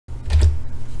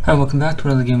Hi, welcome back to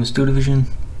another game of Steel Division.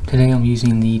 Today I'm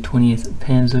using the 20th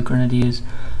Panzergrenadiers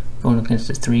going up against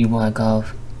the 3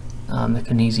 Wireguard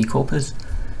Mechanizzi Corpus.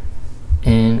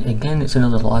 And again, it's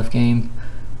another live game.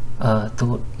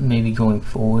 Thought maybe going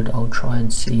forward I'll try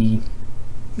and see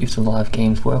if the live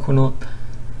games work or not.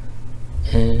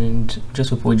 And just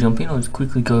before we jump in, I'll just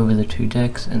quickly go over the two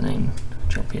decks and then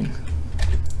jump in.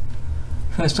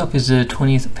 First up is the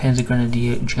 20th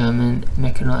Panzergrenadier German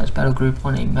Mechanized Battle Group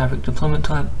on a Maverick deployment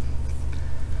type.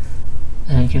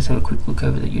 And you can just have a quick look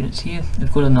over the units here.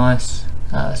 They've got a nice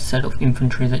set of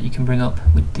infantry that you can bring up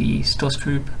with the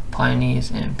Stosstroop,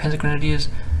 Pioneers and Panzergrenadiers,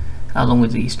 along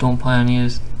with the Storm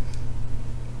Pioneers.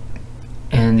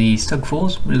 And the Stug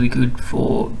 4's really good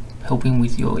for helping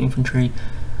with your infantry.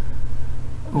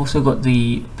 I've also got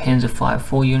the Panzer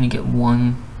 5-4, you only get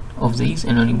one of these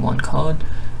and only one card.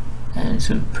 And it's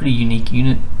a pretty unique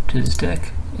unit to this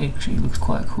deck. It actually looks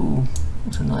quite cool.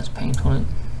 It's a nice paint on it.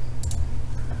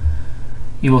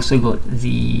 You've also got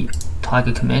the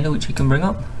Tiger Commander, which you can bring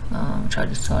up, which I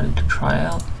decided to try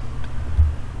out.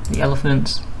 The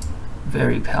Elephants,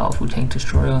 very powerful tank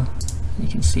destroyer. You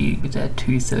can see with that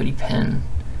 230 pen,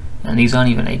 and these aren't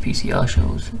even APCR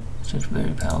shells. It's just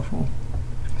very powerful.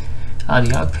 The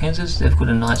Jagdpanzers, they've got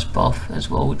a nice buff as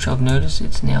well, which I've noticed.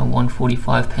 It's now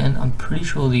 145 pen. I'm pretty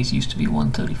sure these used to be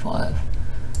 135.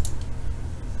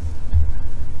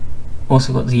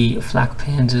 Also got the Flak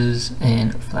Panzers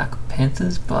and Flak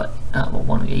Panthers, but well,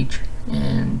 one of each.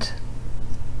 And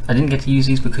I didn't get to use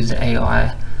these because the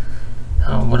AI,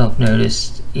 what I've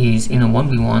noticed is in a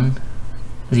 1v1,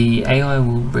 the AI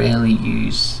will rarely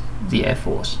use the Air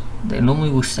Force. They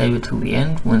normally will save it till the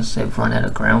end once they've run out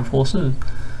of ground forces.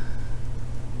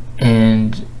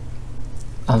 And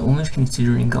I'm almost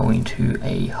considering going to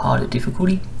a harder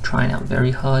difficulty, trying out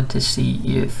very hard to see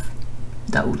if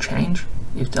that will change,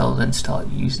 if they'll then start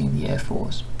using the Air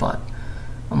Force. But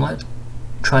I might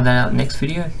try that out next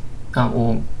video,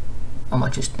 or I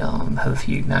might just have a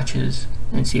few matches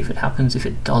and see if it happens. If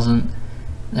it doesn't,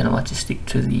 then I might just stick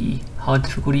to the hard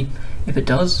difficulty. If it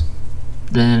does,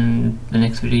 then the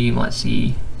next video you might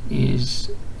see is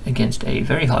against a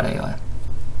very hard AI.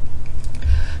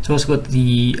 So also got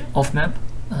the off map,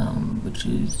 which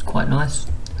is quite nice,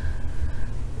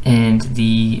 and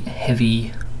the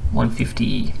heavy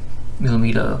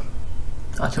 150mm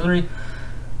artillery,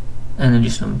 and then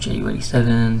just some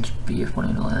Ju-87s,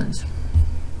 Bf-109s.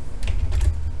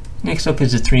 Next up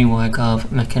is the 3 Wireguard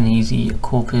Mechanizzi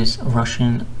Corpus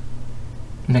Russian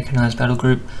Mechanized Battle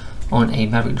Group on a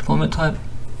Maverick deployment type.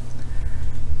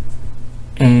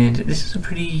 And this is a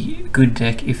pretty good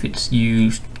deck if it's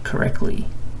used correctly.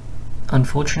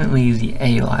 Unfortunately, the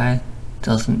AI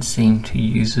doesn't seem to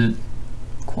use it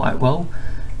quite well,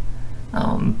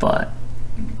 but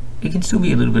it can still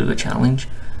be a little bit of a challenge.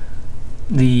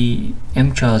 The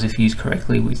MCHARs, if used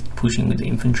correctly with pushing with the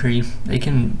infantry, they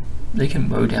can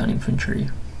mow down infantry.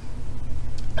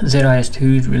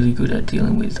 ZIS-2 is really good at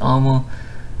dealing with armor,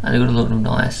 and they've got a lot of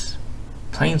nice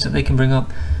planes that they can bring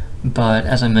up, but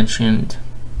as I mentioned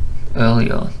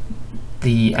earlier,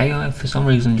 the AI for some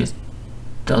reason just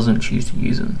doesn't choose to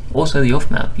use them. Also the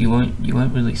off map, you won't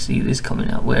really see this coming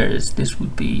out, whereas this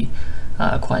would be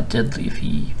quite deadly if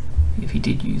he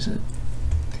did use it.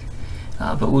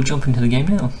 But we'll jump into the game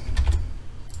now.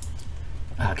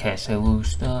 Okay, so we'll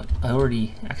start. I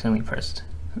already accidentally pressed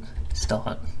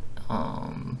start.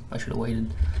 I should have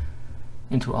waited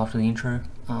until after the intro.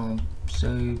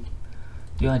 So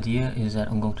the idea is that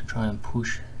I'm going to try and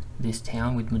push this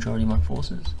town with majority of my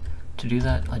forces. To do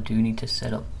that, I do need to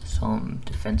set up some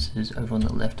defenses over on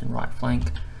the left and right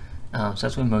flank. So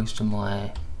that's where most of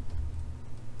my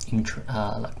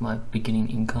like my beginning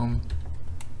income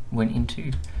went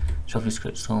into. So I've just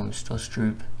got some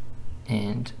Stosstroop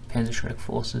and Panzergrenadier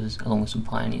forces along with some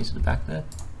Pioneers at the back there,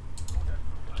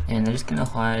 and they're just going to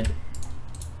hide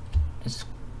as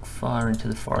far into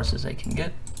the forest as they can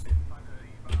get.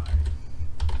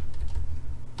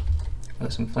 I've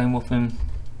got some Flamewaffen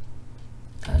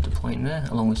deploying there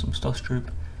along with some Stosstroop.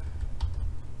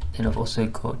 Then I've also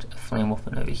got a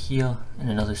Flamewaffen over here and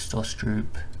another Stosstroop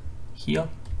here.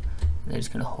 They're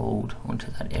just going to hold onto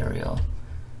that area.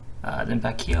 Then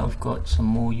back here I've got some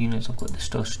more units. I've got the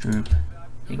Stosstroop.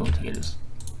 They're going to get as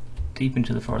deep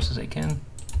into the forest as they can,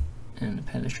 and the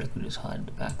Panzergrenadier will just hide at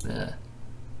the back there.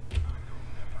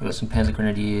 I've got some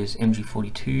Panzergrenadiers,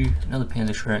 MG42, another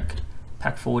Panzerschreck,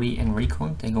 Pack 40 and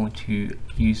Recon. They're going to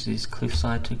use this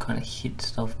cliffside to kind of hit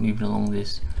stuff moving along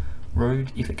this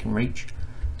road if it can reach,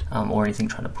 or anything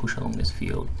trying to push along this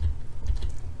field.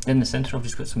 In the center I've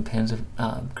just got some Panzer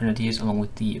Grenadiers along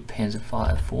with the Panzer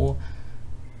 5-4,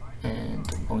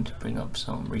 and I'm going to bring up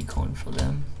some recon for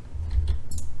them.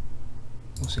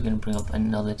 Also going to bring up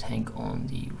another tank on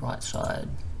the right side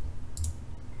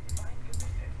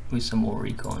with some more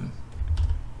recon.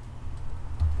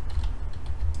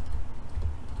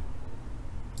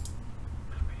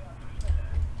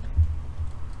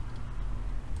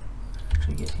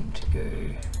 Actually get him to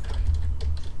go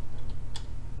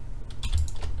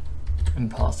and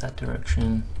pass that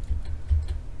direction.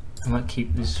 I might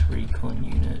keep this recon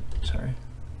unit, sorry,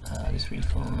 this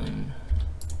recon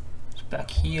back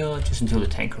here just until the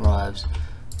tank arrives,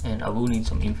 and I will need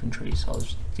some infantry, so I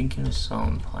was thinking of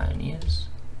some pioneers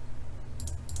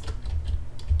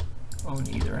on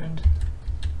either end,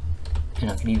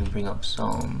 and I can even bring up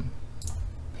some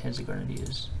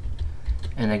Panzergrenadiers,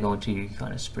 and they're going to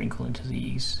kind of sprinkle into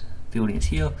these buildings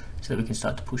here so that we can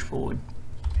start to push forward.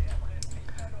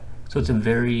 So it's a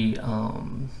very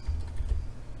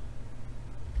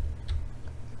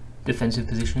defensive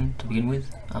position to begin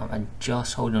with. I'm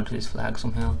just holding onto this flag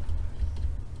somehow.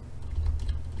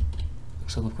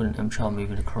 Looks like we've got an M-char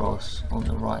moving across on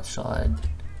the right side.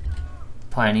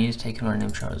 Pioneers taking on an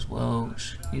M-char as well,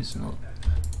 which is not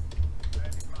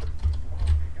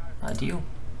ideal.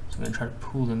 So I'm going to try to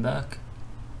pull them back.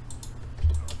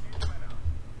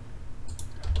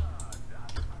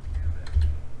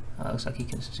 Looks like he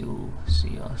can still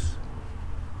see us.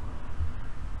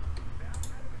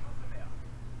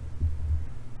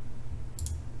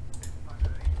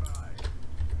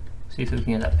 See if we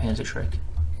can get that Panzer Shrek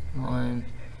line.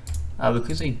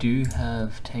 Because they do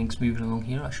have tanks moving along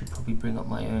here, I should probably bring up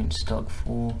my own Stug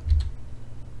 4.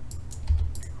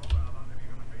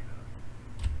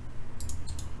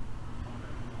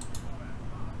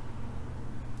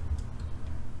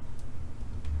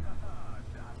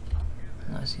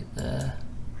 Nice hit there.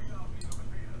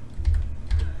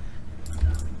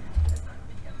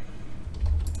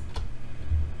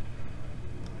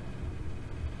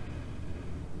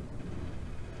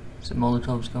 So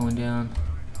Molotov's going down.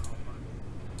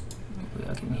 We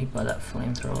are getting hit by that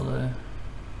flamethrower though.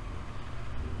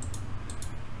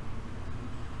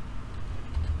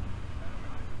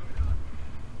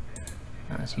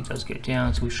 Nice, he does get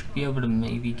down, so we should be able to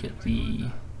maybe get the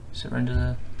surrender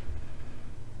there.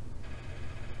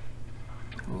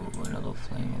 Oh, another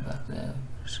flamer back there,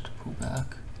 just to pull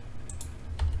back.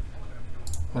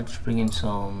 Might just bring in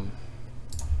some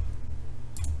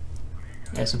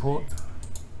air support.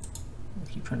 I'll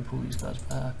keep trying to pull these guys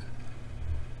back.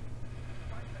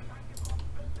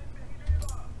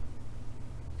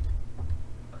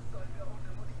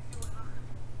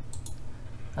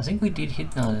 I think we did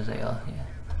hit, no, there they are, yeah.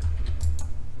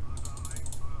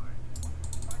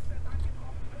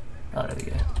 Oh, there we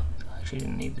go. I actually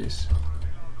didn't need this.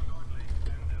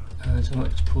 So I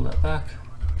might just pull that back.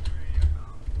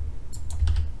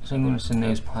 So I'm going to send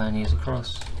those pioneers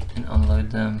across and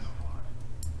unload them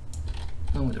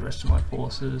along with the rest of my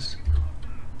forces.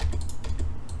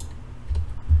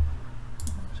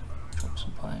 Drop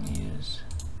some pioneers.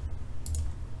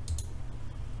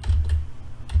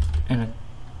 And I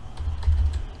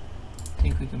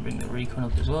think we can bring the recon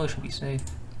up as well, should be safe.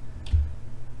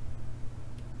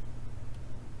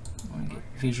 I want to get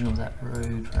vision of that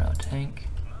road for our tank.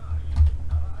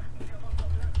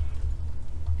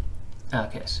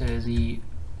 Okay, so the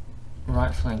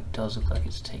right flank does look like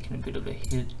it's taken a bit of a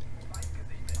hit.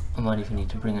 I might even need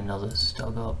to bring another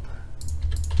Stug up.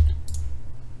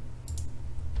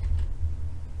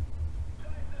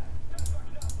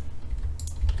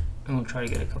 And we'll try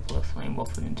to get a couple of flame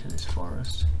wafted into this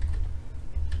forest.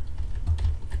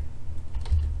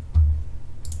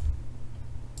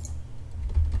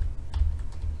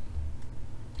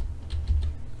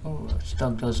 Oh,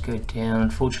 Stug does go down.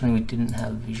 Unfortunately, we didn't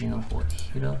have vision of what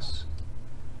hit us.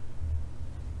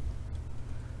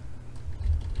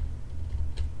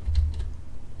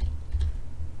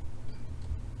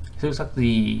 So it looks like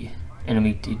the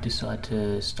enemy did decide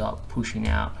to start pushing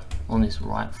out on this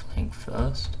right flank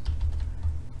first.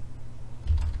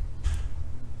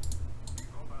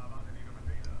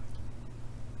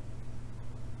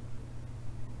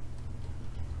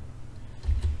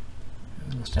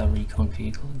 Lost our recon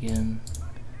vehicle again.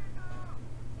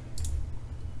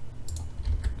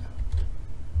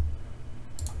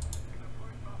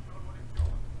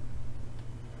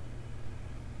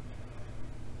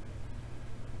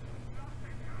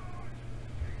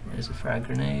 There's a frag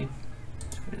grenade.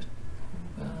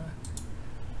 Oh,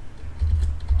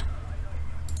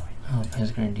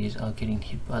 Panzergrenadiers are getting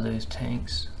hit by those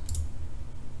tanks.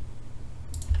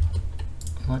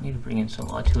 I might need to bring in some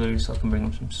artillery so I can bring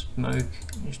them some smoke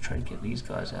and just try to get these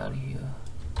guys out of here.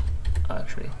 Oh,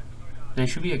 actually, They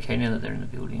should be okay now that they're in the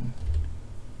building.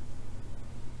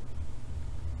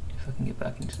 If I can get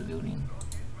back into the building.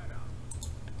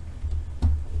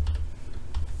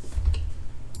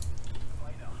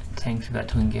 Tank's about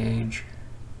to engage.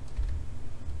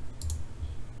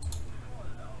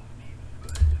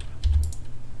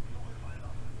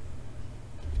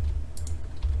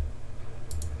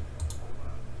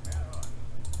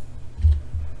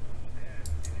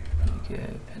 There we go,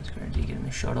 Panzergrenadier getting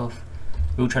a shot off.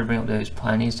 We'll try to bring up those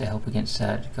pioneers to help against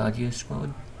that Guardier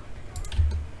squad.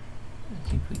 I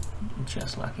think we're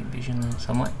just lacking vision there,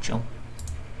 so I might jump.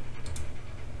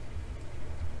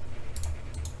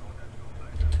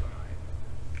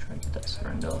 Try and get that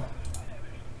surrender.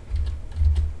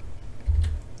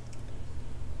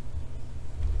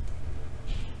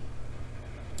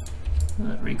 Well,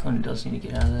 that recon does need to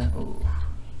get out of there. Oh,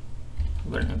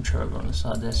 we've got an M-turret over on the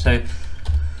side there. So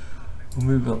we'll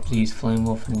move up these flame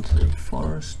waffen into the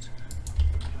forest,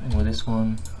 and with this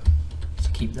one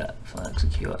to keep that flag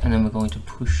secure, and then we're going to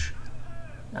push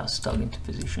our Stug into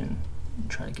position and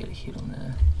try to get a hit on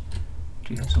there.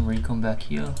 Do have some recon back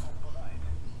here.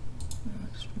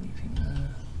 Just move him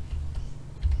there.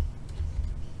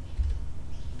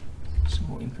 Some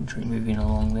more infantry moving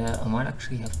along there. I might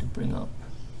actually have to bring up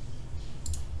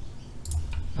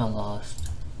my last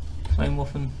flame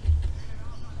waffen.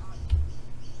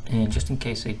 And just in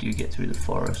case they do get through the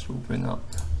forest, we'll bring up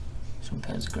some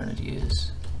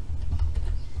Panzergrenadiers.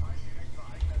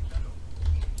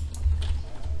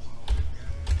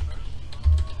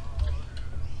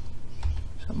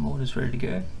 Some mortars ready to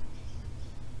go.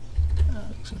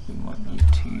 Looks like we might need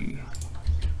to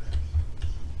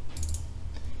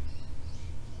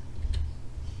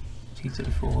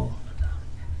T-34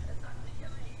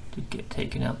 did get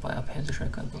taken out by our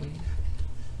Panzerschreck, I believe.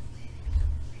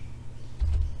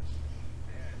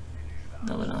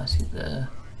 Another nice hit there.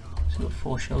 So we've got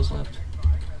 4 shells left.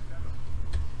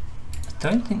 I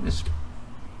don't think this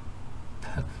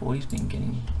Pack 40's been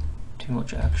getting too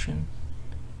much action.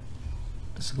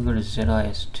 Looks like we've got a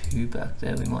ZIS-2 back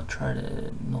there. We might try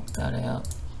to knock that out.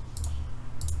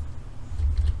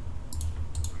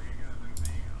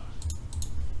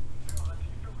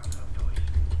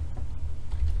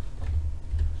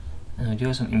 And we do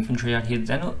have some infantry out here.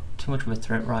 They're not too much of a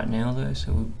threat right now though,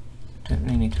 so we don't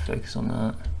really need to focus on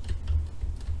that.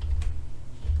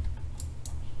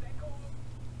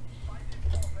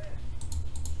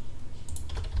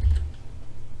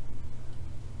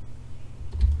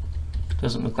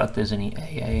 Doesn't look like there's any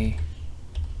AA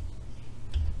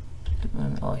at the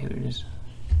moment. Oh, here it is.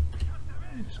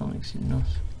 Something's hitting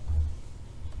us.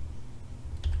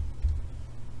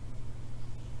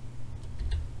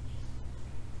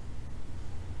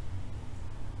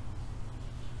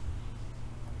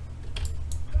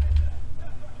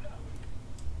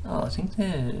 Oh, I think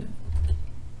they're...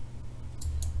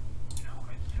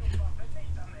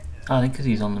 Oh, I think because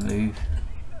he's on the move.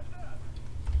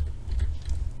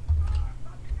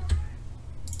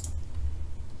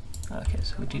 Okay,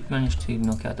 so we did manage to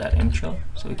knock out that M-shot,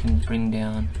 so we can bring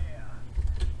down...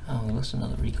 Oh, we lost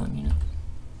another recon unit.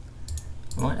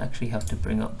 I might actually have to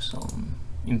bring up some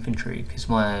infantry because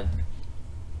my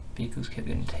vehicles kept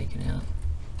getting taken out.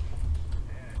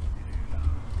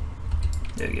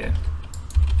 There we go.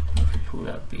 If we pull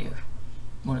that BF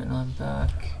 109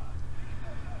 back.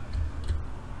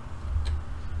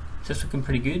 So that's looking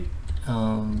pretty good.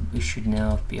 We should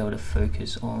now be able to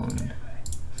focus on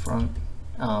front.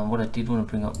 What I did want to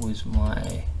bring up was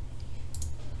my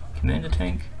commander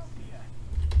tank,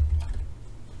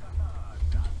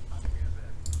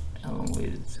 along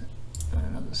with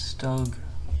another Stug,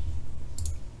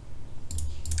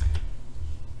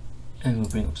 and we'll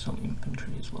bring up some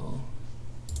infantry as well.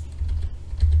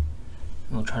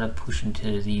 And we'll try to push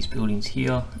into these buildings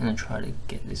here and then try to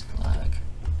get this flag.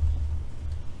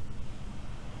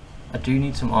 I do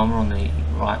need some armor on the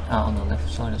right, on the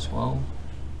left side as well.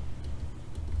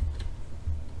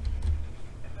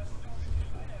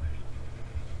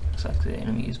 Looks like the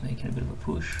enemy is making a bit of a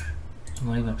push. I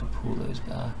might even have to pull those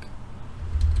back.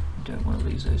 I don't want to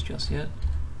lose those just yet.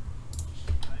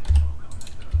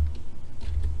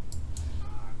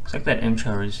 Looks like that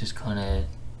M-char is just kind of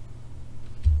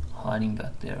hiding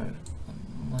back there.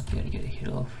 I might be able to get a hit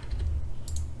off.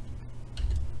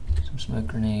 Some smoke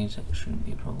grenades, that shouldn't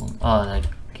be a problem. Oh, they're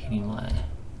hitting my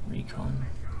recon.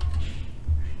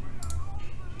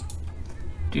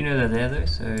 Do know they're there though,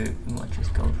 so we might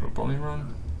just go for a bombing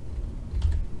run.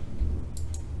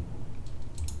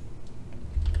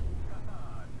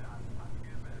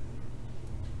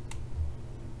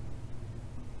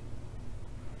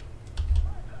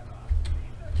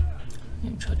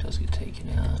 M-char does get taken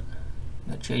out.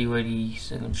 That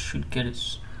Ju-87 should get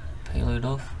its payload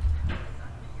off. There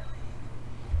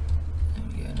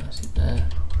we go, nice hit there.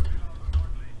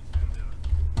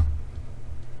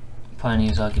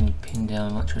 Pioneers are getting pinned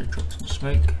down. I might try to drop some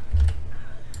smoke.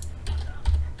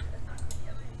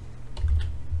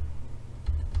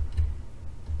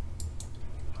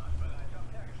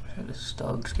 So the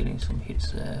Stug's getting some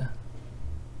hits there.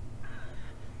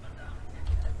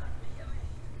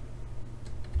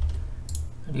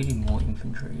 I do need more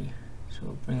infantry, so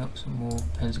we'll bring up some more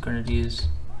Panzergrenadiers.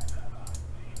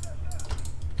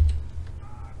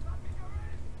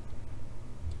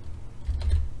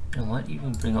 I might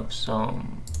even bring up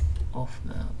some off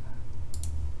map.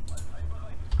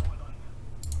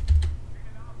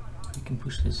 We can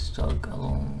push this Stug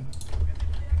along.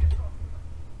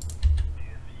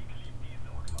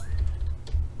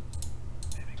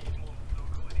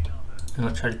 I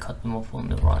might try to cut them off on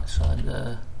the right side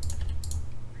there.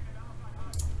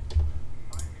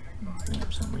 Bring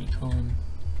up some recon.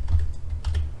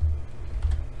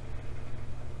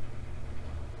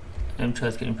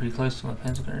 M-Char's getting pretty close to my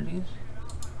Panzergrenadiers.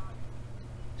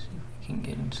 See if we can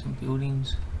get into some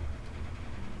buildings.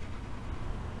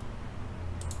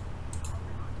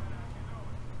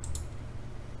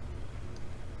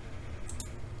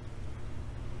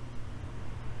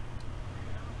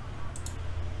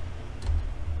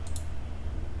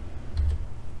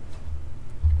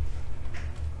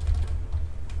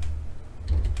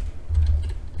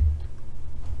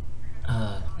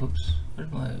 Oops, where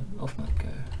did my off map go?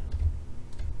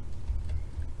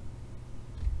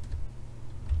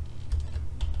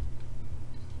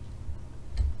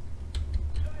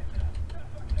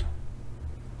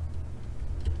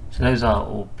 So those are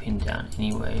all pinned down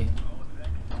anyway.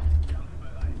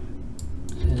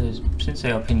 So since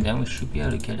they are pinned down, we should be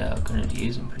able to get our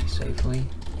grenadiers in pretty safely.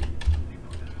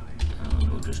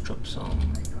 We'll just drop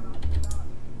some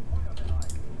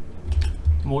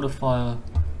mortar fire.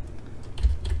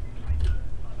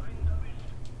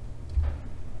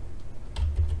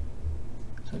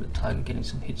 So the Tiger getting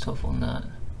some hits off on that.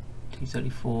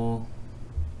 T-34.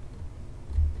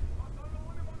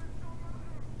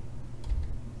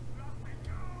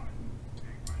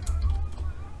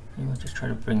 I'll just try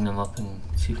to bring them up and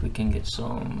see if we can get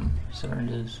some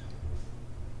surrenders.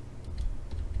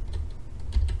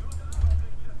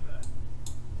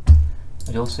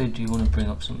 I also do want to bring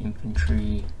up some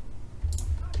infantry.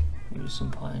 Maybe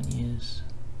some pioneers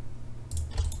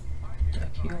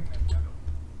back here.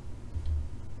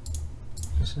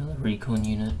 There's another recon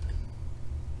unit.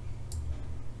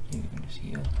 You can just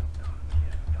here.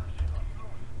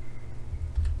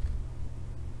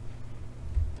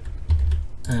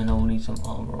 And I will need some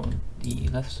armor on the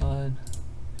left side.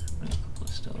 So bring a couple of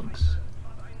Stugs.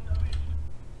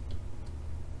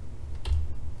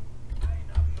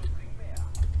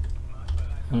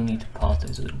 I'll need to path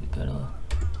those a little bit better.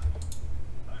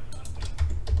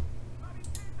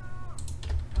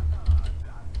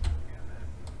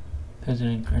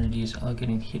 Panzergrenadiers are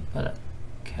getting hit by that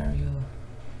carrier.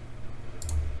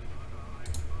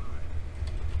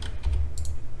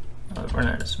 Oh, I've run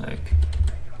out of smoke.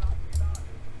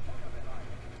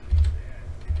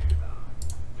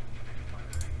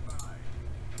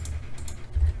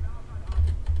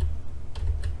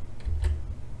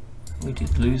 We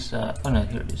did lose that. Oh no,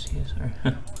 here it is. Here, sorry.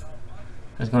 I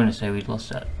was going to say we'd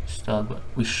lost that Stug, but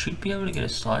we should be able to get a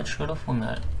side shot off on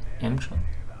that M-Shot.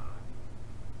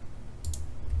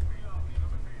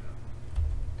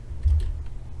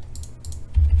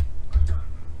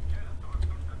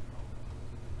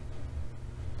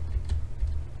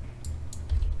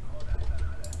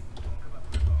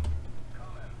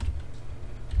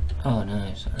 Oh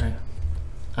no, sorry.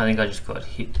 I think I just got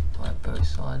hit by both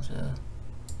sides there.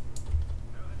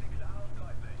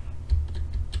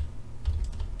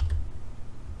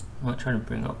 I might try to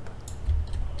bring up.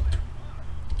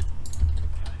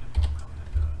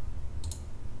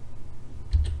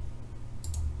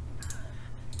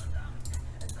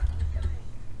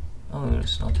 Oh, we got a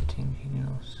sniper team hitting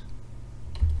us.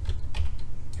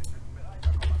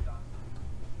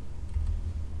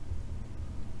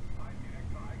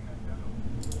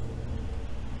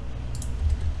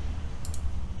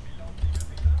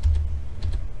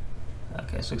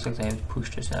 Okay, so looks like they have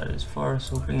pushed us out of this forest,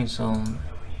 so we'll bring in some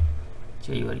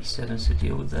Ju-87s to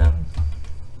deal with them.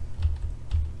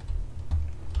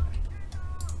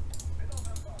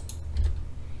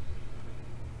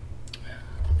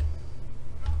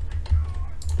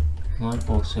 Might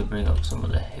also bring up some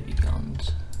of the heavy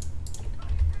guns.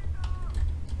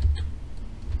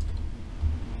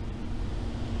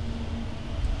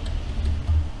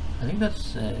 I think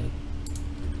that's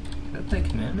that their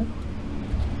commander?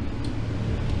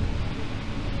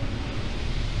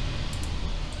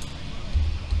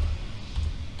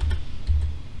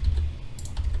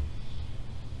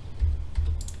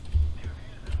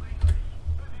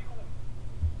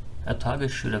 Our Tiger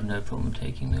should have no problem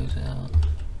taking those out.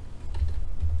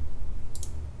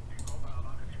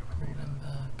 Pull them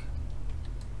back.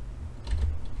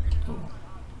 Oh.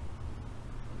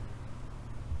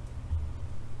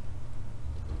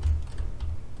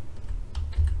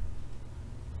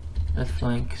 That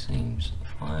flank seems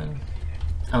fine.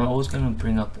 I'm always going to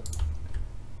bring up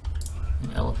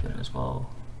an elephant as well.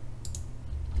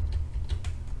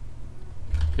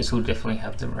 This will definitely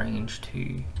have the range to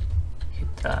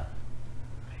hit that.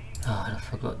 Oh, and I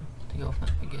forgot the off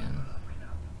map again.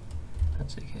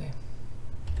 That's okay.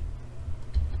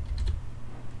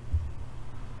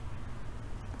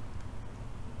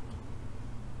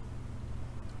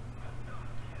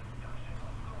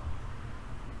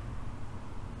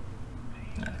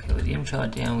 Okay, with the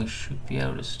M-Chart down, we should be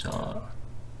able to start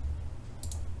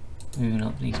moving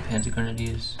up these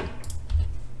Panzergrenadiers.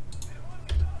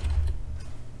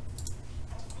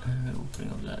 And we'll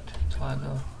bring up that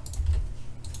Tiger.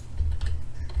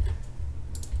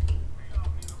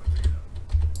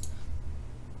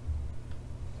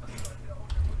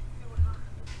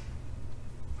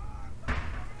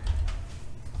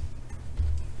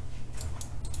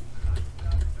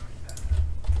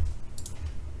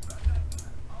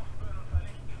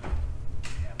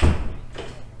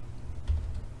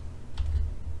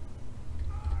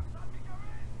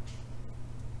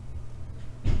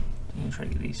 Try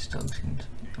to get these stugs into.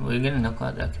 We're gonna knock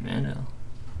out that commander.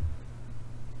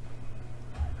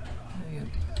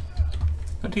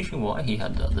 Not too sure why he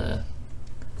had that there.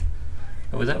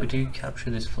 But with that, we do capture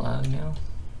this flag now.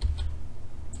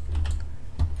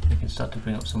 We can start to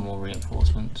bring up some more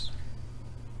reinforcements.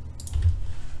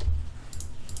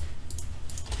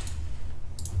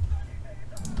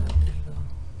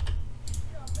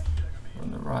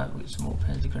 On the right, we get some more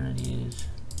Panzergrenadiers.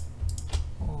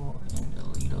 And a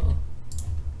leader.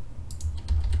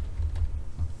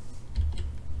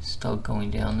 Stug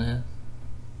going down there.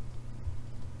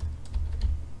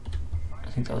 I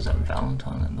think that was that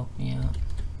Valentine that knocked me out.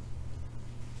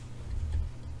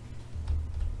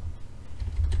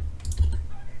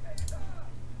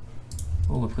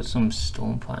 Oh, we've got some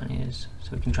Storm Pioneers,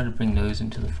 so we can try to bring those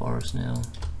into the forest now.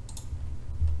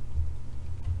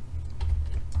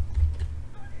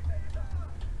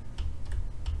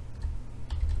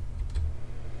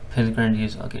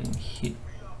 Panzergrenadiers are getting hit,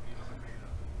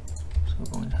 so we're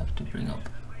going to have to bring up.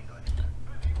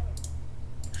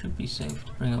 Should be safe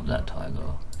to bring up that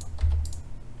Tiger.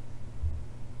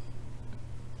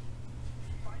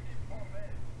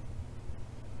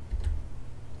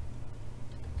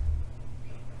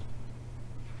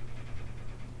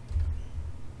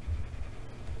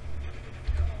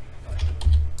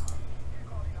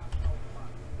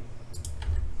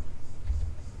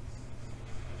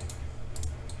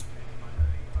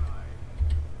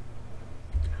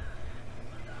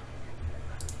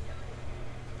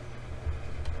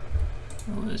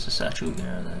 Oh, there's a satchel getting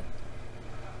out of that.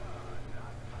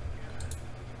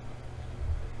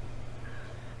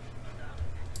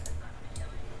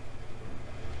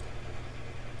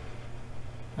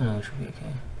 Oh no, it should be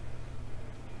okay.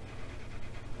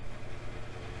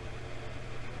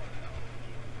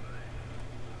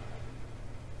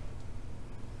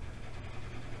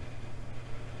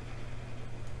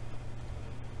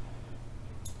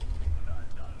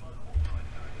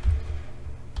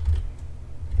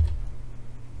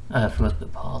 I forgot the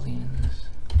parley in this.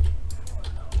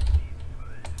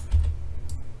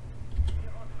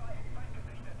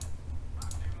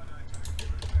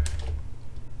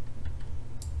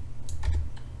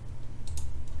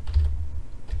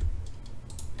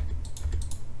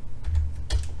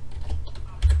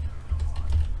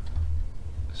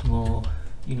 Some more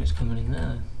units coming in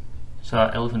there. So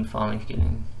our elephant farming is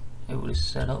getting able to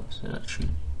set up, so that should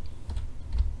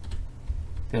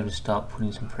be able to start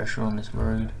putting some pressure on this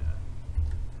road.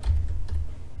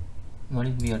 Might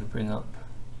even be able to bring up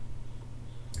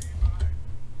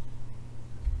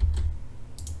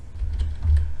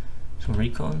some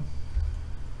recon.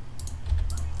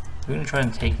 We're going to try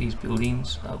and take these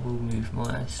buildings. I will move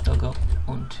my stug up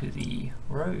onto the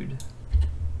road.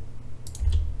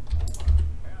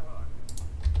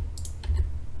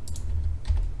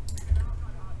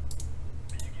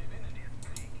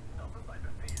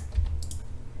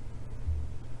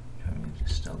 Try and move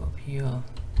the stug up here.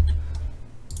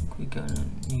 We're going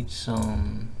to need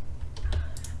some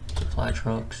supply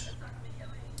trucks.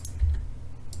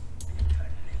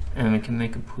 And we can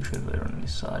make a push over there on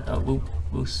this side.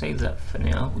 We'll save that for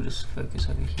now. We'll just focus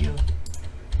over here.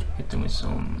 Hit them with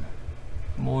some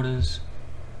mortars.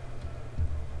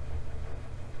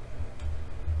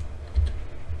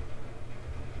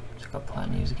 Our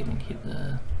pioneers are getting hit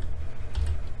there,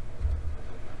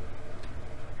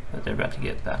 but they're about to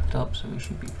get backed up, so we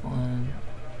should be fine.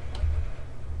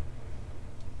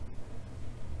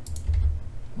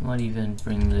 Might even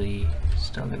bring the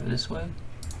Stug over this way.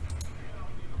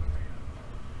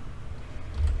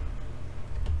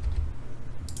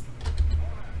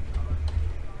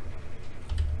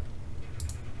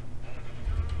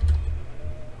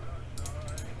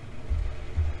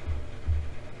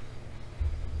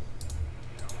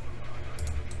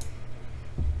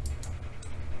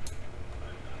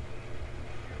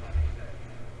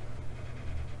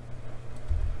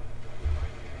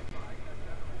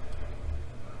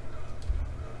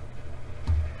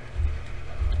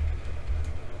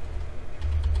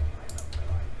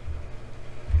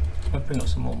 I'll bring up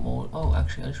some more. Oh,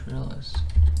 actually, I just realised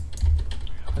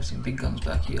there's some big guns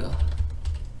back here.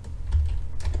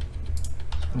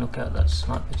 So knock out that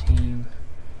sniper team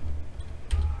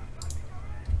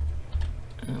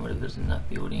and whatever's in that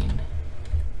building.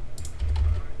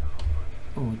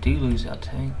 Oh, we do lose our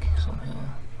tank somehow.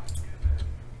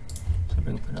 So I'll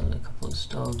bring up another couple of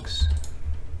Stugs.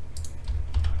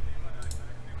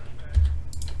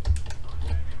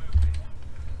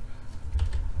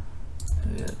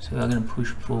 Yeah, so we're going to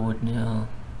push forward now.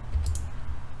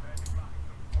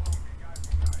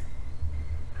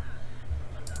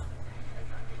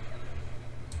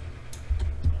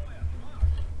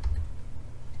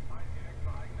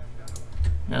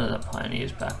 Now that that pioneer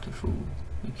is back to full,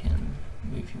 we can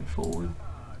move him forward.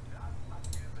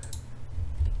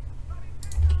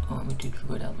 Oh, we did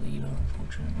forget our leader,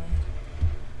 unfortunately.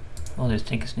 Oh, there's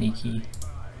Tinker Sneaky.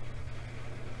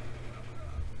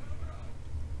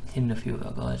 Hitting a few of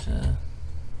our guys there.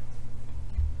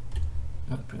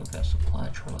 Might bring up our supply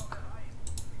truck.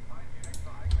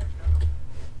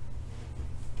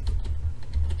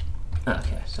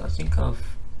 Okay, so I think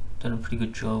I've done a pretty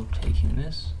good job taking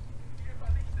this.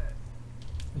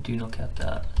 We do knock out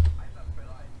that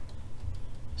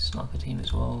sniper team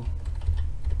as well.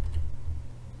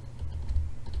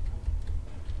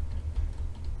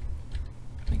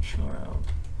 Make sure our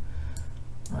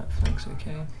right flank's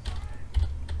okay.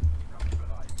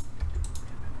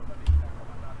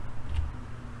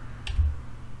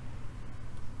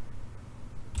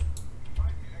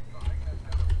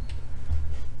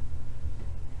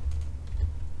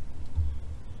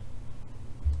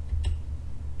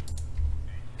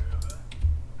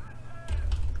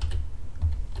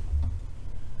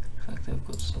 They've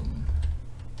got some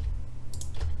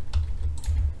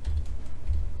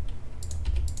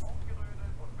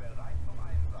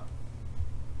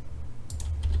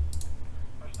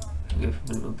we go for a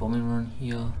bit of a bombing run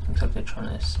here. Looks like they're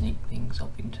trying to sneak things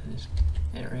up into this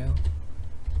area.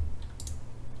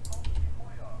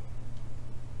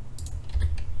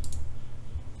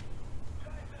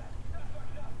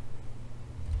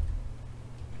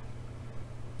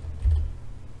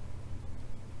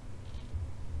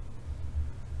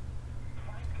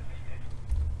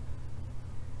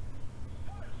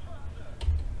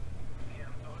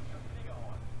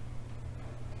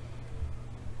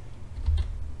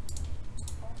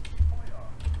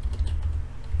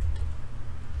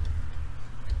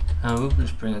 We'll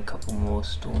just bring a couple more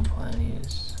Storm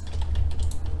Pioneers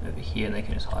over here and they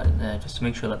can just hide in there just to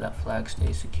make sure that that flag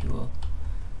stays secure.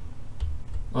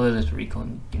 Although this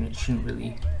recon unit shouldn't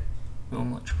really be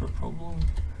much of a problem.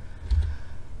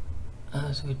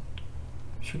 So we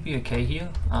should be okay here.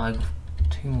 I got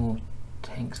 2 more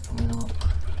tanks coming up.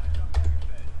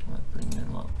 Might bring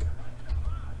them up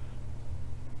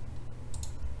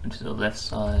into the left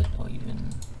side or even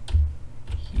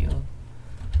here.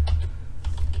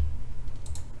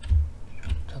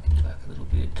 Back a little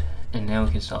bit, and now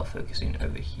we can start focusing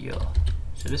over here.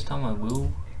 So this time I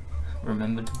will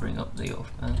remember to bring up the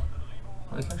off map.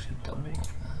 Oh, we can actually double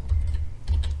off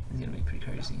map. It's gonna be pretty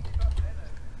crazy.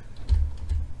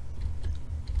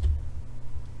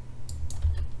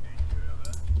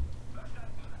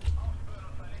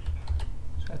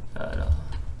 So that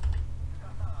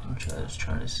Incha is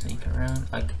trying to sneak around.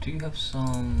 I do have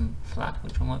some flak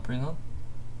which I might bring up,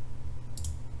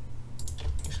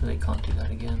 so they can't do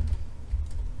that again.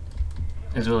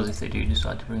 As well as if they do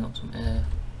decide to bring up some air.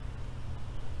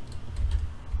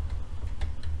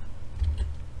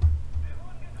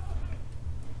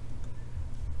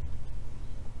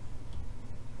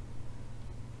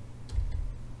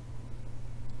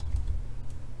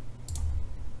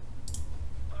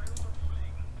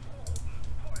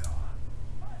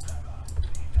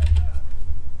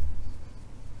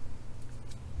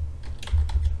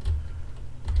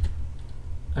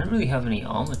 I don't really have any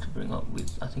armor to bring up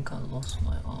with. I think I lost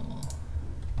my armor.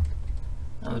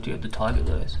 Now we do have the tiger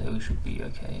though, so we should be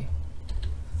okay.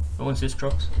 But once this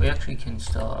drops, we actually can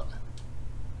start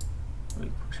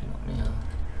really pushing up now.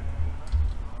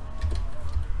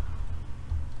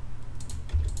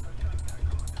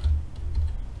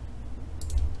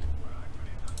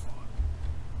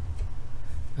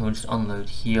 And we'll just unload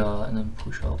here and then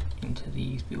push up into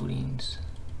these buildings.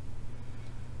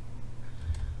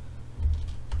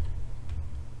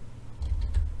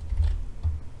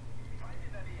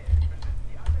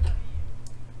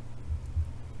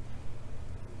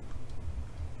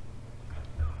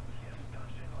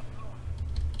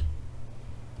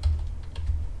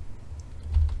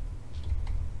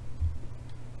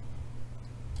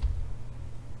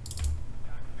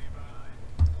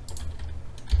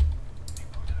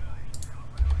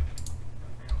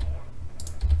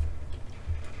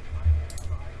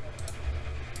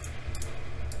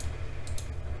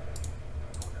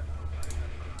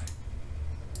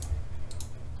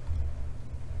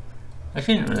 I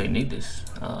actually didn't really need this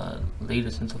leader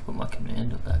since I've got my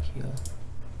commander back here.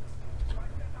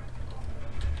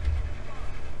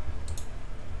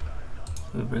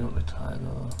 So we bring up the tiger.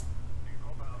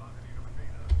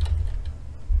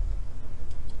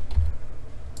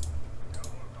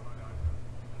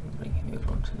 We bring him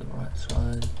over onto the right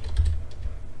side.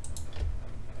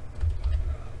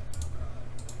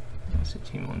 And set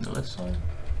him on the left side.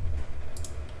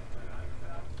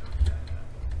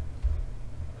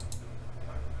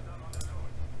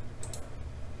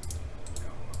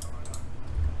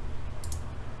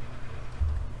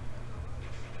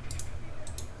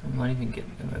 Might even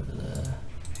get them over there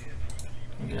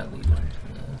and get our leader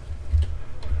into there.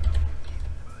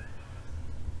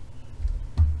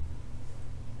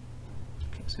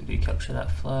 Okay, so we capture that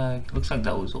flag. Looks like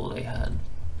that was all they had.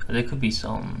 There could be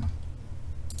some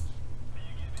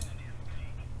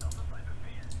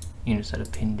units that are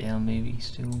pinned down maybe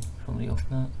still from the off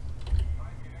map.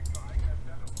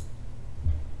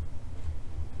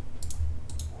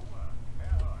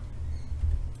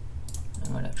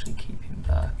 Might actually keep him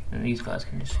back, and these guys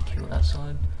can just secure that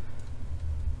side.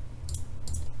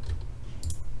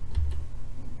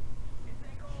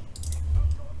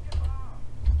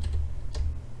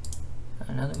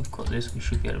 And now that we've got this, we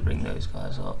should be able to bring those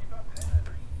guys up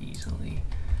pretty easily,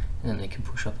 and then they can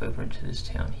push up over into this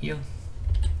town here.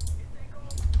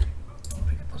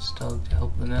 Pick up a stug to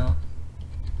help them out.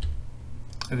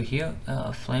 Over here,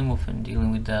 Flame Wolf and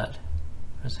dealing with that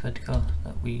Resvetica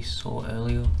that we saw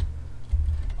earlier.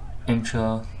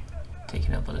 Emcha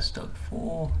taken out by the Stug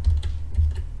 4.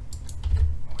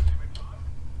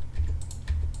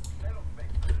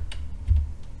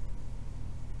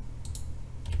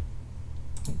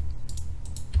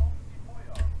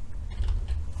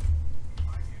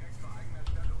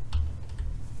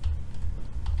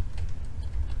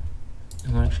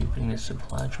 I'm gonna actually bring this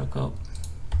supply truck up.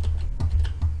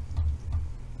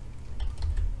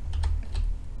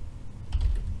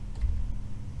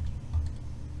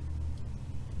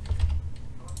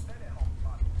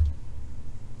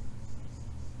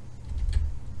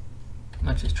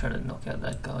 Might just try to knock out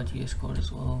that Guardier squad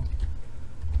as well.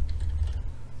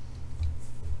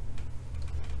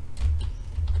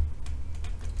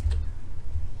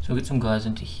 So we'll get some guys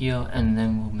into here and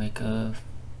then we'll make a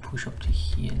push up to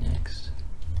here next.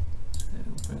 So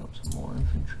we'll bring up some more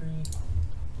infantry.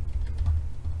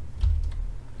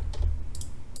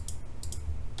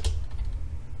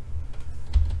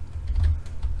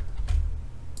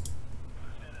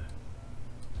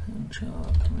 And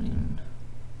coming in.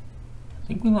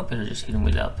 I think we might better just hit him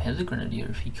with our Panzergrenadier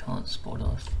if he can't spot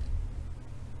us.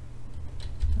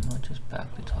 I might just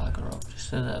back the tiger up just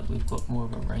so that we've got more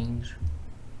of a range.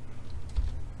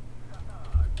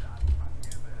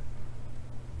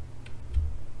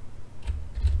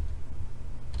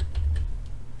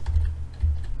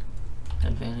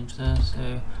 Advantage there,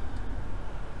 so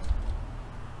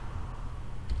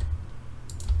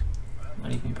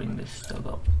might even bring this stug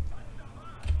up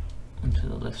onto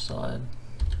the left side.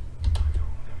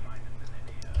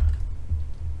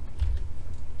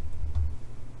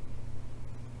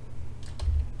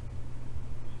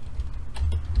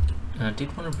 And I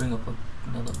did want to bring up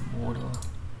another mortar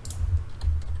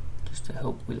just to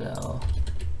help with our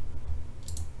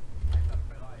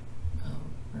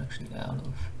we're actually out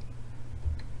of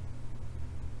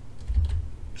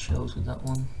shells with that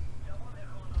one.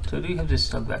 So do we have this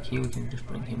stug back here, we can just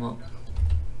bring him up.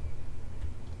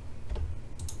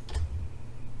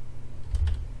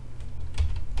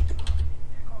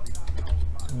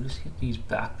 So we'll just hit these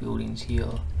back buildings here.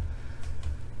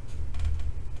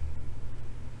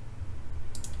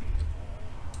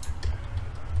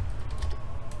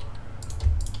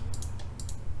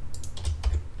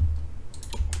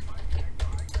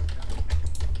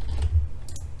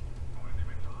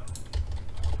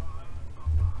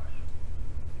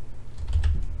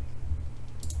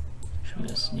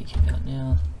 sneak him out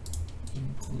now. You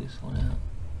can pull this one out.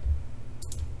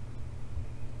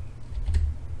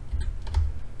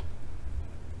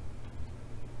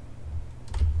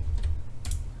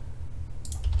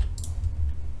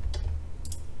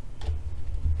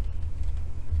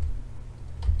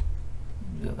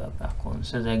 We have our back one,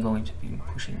 so they're going to be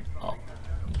pushing up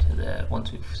into there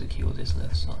once we've secured this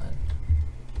left side.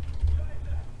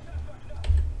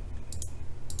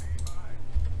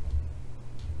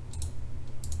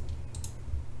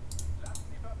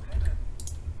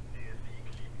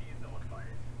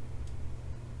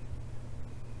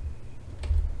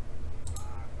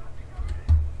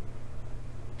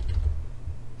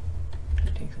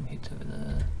 Take some hits over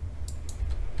there.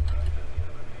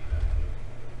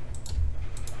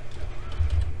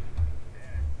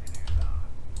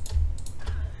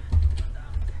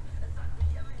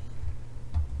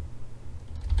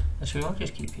 Actually, I'll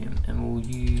just keep him and we'll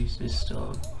use this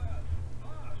dog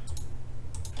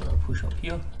for a push up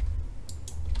here.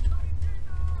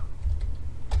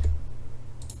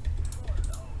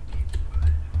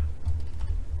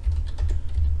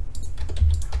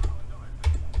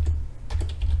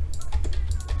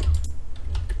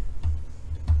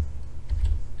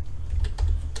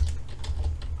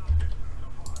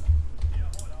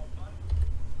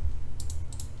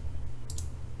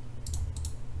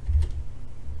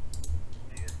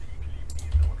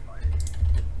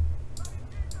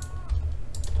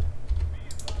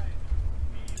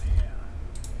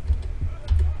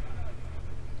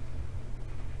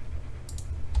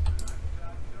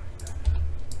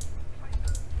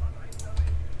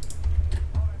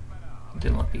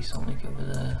 There might be something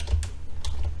over there.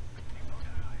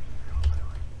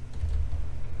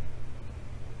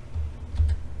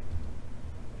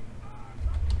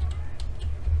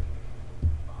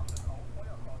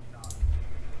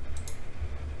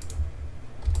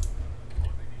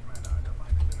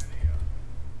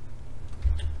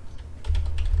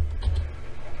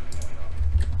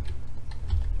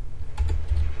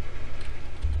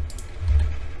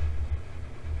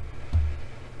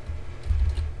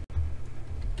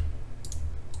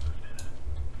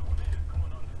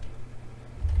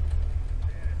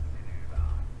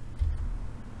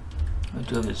 I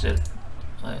do have a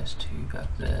ZIS2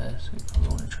 back there, so we probably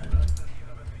want to try to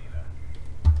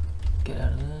get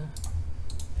out of there.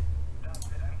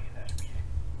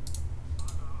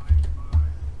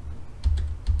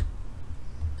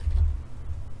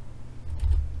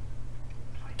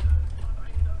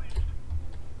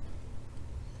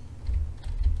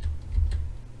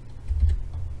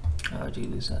 Oh, I do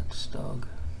lose that stog.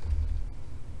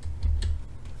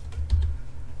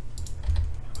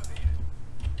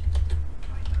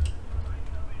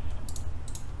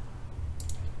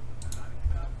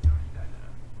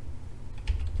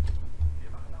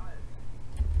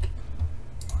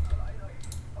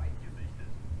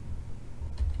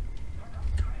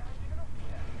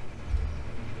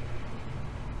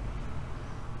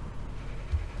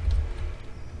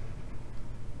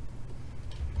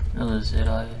 Another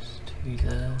ZIS2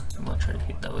 there. I might try to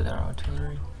hit that with our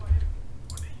artillery.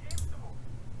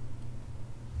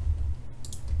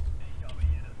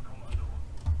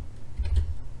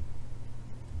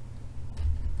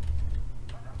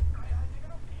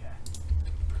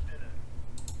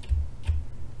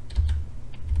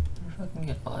 If I can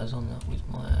get eyes on that with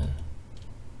my...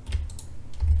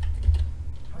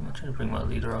 I'm gonna try to bring my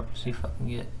leader up, see if I can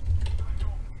get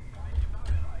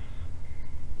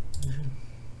vision.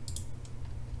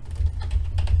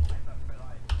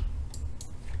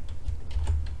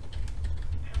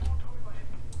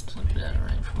 It's a bit out of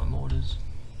range for my mortars.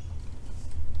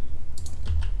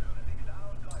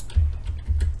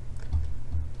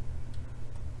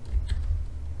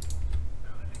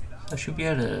 I should be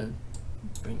able to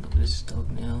bring up this dog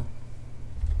now.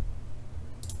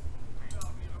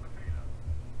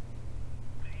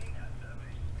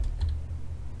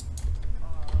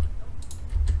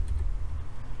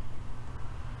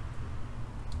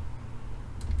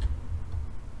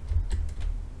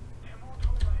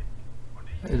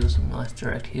 Those are some nice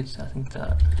direct hits. I think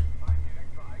that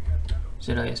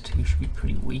ZIS2 should be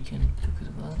pretty weakened because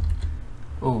of that.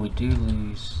 Oh, we do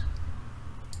lose.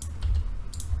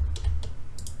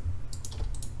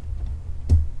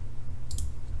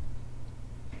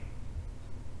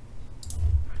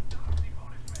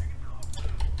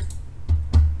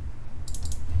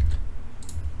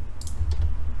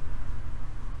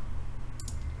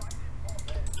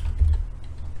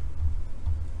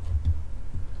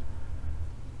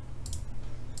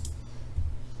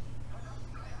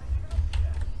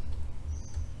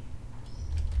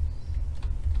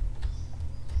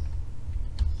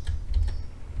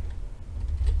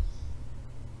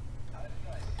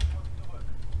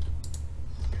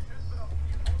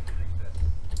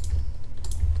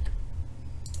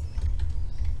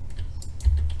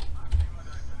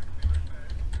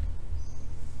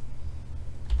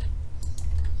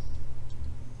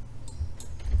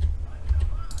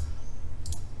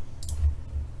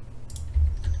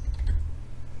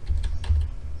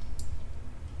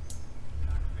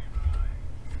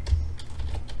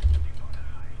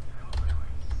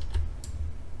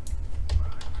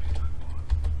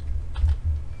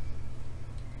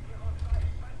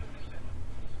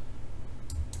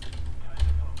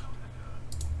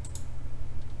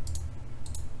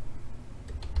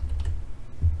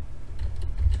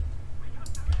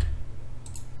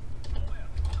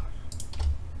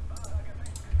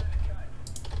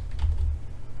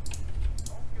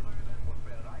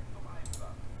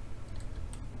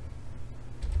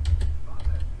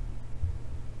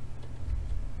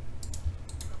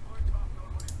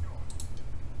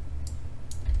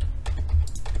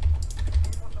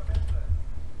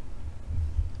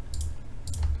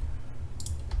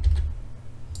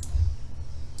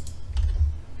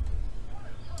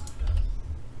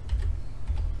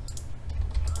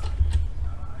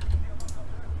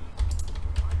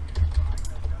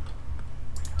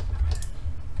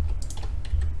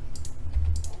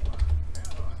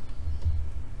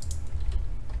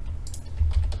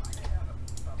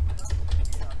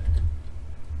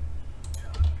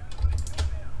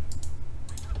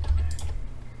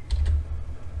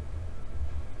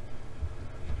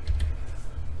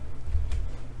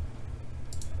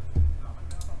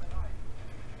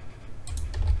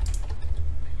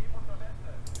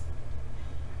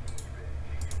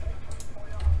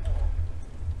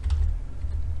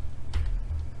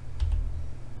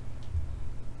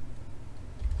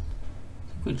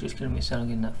 we're just going to miss out on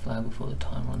getting that flag before the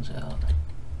time runs out.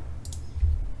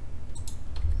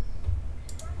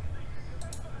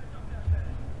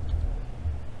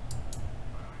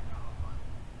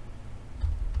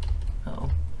 Oh,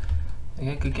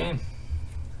 okay, good game.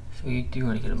 So we do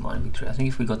want to get a minor victory. I think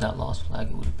if we got that last flag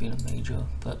it would have been a major,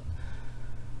 but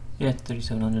yeah,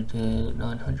 3700 to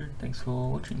 900. Thanks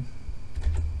for watching.